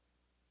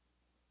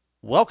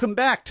Welcome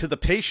back to the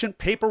Patient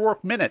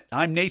Paperwork Minute.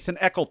 I'm Nathan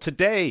Eckel.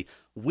 Today,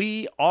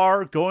 we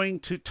are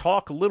going to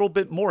talk a little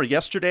bit more.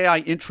 Yesterday, I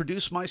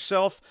introduced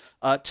myself.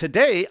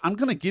 Today, I'm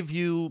going to give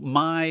you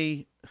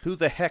my Who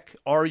the Heck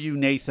Are You,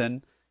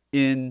 Nathan,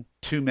 in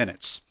 2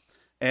 minutes.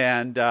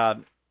 And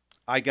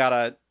I got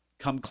to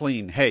come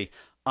clean. Hey,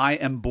 I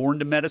am born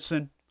to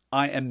medicine.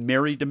 I am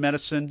married to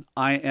medicine.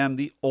 I am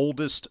the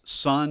oldest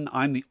son.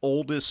 I'm the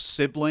oldest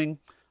sibling.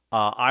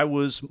 I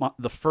was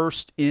the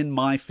first in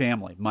my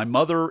family. My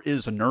mother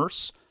is a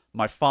nurse.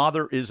 My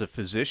father is a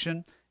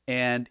physician.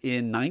 And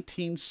in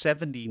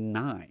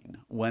 1979,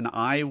 when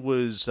I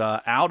was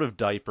out of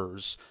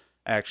diapers,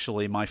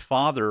 actually, my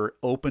father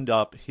opened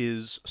up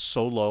his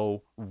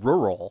solo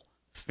rural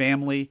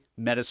family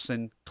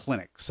medicine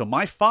clinic. So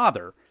my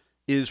father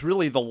is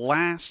really the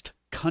last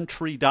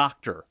country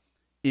doctor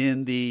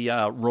in the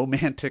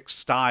romantic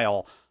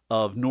style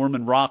of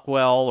Norman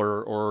Rockwell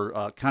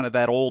or kind of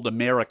that old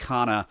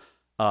Americana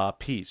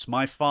piece.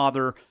 My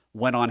father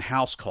went on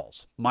house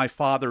calls. My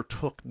father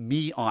took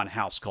me on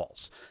house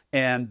calls.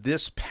 And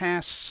this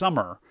past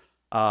summer,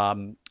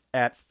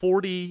 at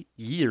 40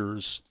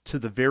 years to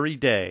the very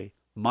day,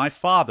 my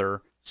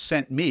father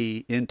sent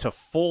me into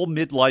full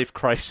midlife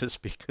crisis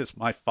because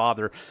my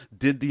father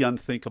did the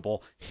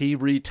unthinkable. He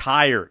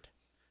retired.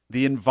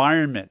 The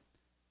environment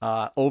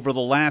over the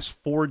last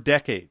 4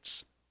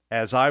 decades,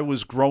 as I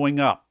was growing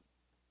up,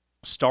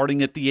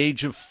 starting at the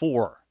age of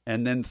 4,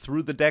 and then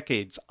through the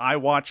decades, I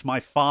watched my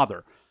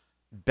father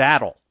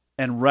battle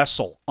and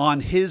wrestle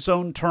on his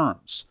own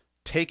terms,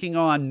 taking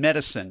on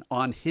medicine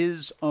on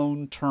his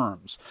own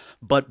terms,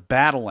 but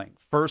battling.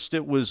 First,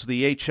 it was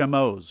the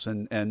HMOs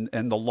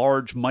and the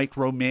large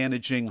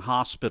micromanaging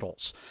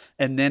hospitals.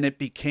 And then it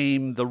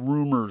became the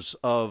rumors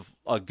of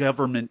a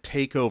government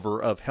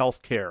takeover of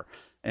healthcare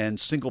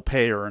and single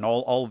payer and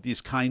all of these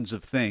kinds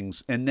of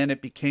things. And then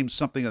it became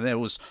something that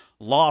was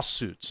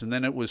lawsuits, and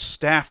then it was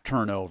staff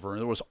turnover. And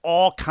there was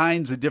all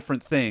kinds of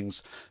different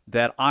things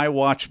that I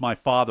watched my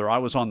father. I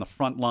was on the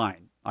front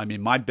line. I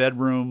mean, my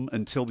bedroom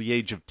until the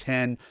age of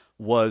 10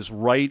 was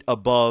right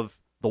above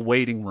the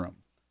waiting room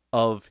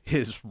of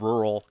his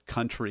rural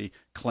country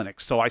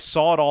clinic. So I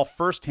saw it all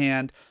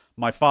firsthand.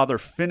 My father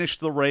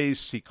finished the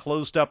race. He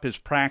closed up his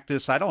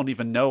practice. I don't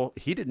even know,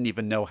 he didn't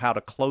even know how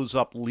to close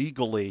up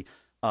legally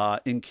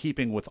in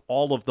keeping with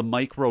all of the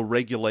micro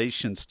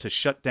regulations to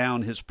shut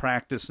down his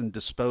practice and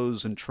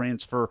dispose and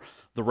transfer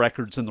the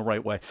records in the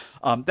right way.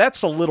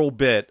 That's a little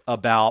bit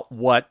about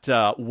what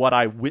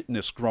I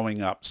witnessed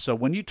growing up. So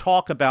when you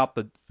talk about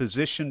the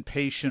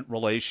physician-patient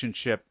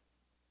relationship,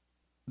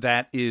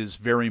 that is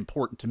very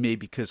important to me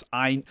because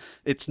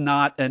it's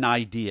not an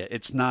idea.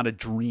 It's not a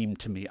dream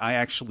to me. I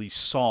actually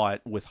saw it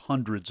with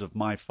hundreds of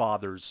my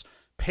father's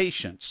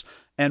patients.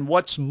 And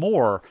what's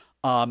more,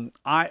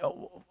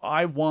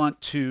 I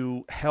want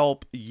to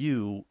help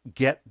you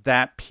get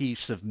that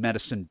piece of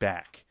medicine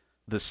back.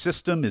 The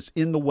system is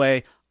in the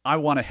way. I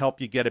want to help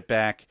you get it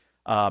back.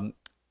 The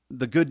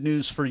good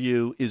news for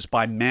you is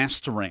by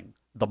mastering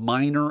the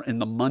minor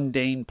and the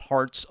mundane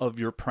parts of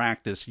your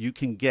practice, you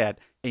can get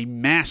a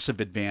massive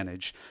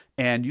advantage.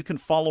 And you can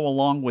follow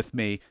along with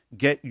me,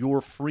 get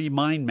your free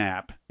mind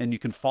map, and you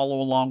can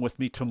follow along with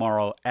me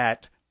tomorrow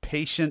at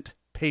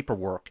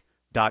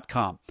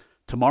patientpaperwork.com.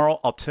 Tomorrow,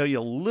 I'll tell you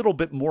a little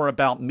bit more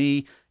about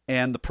me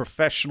and the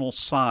professional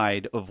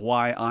side of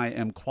why I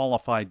am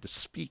qualified to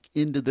speak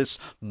into this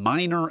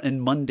minor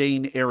and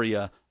mundane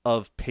area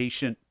of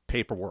patient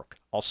paperwork.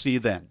 I'll see you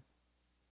then.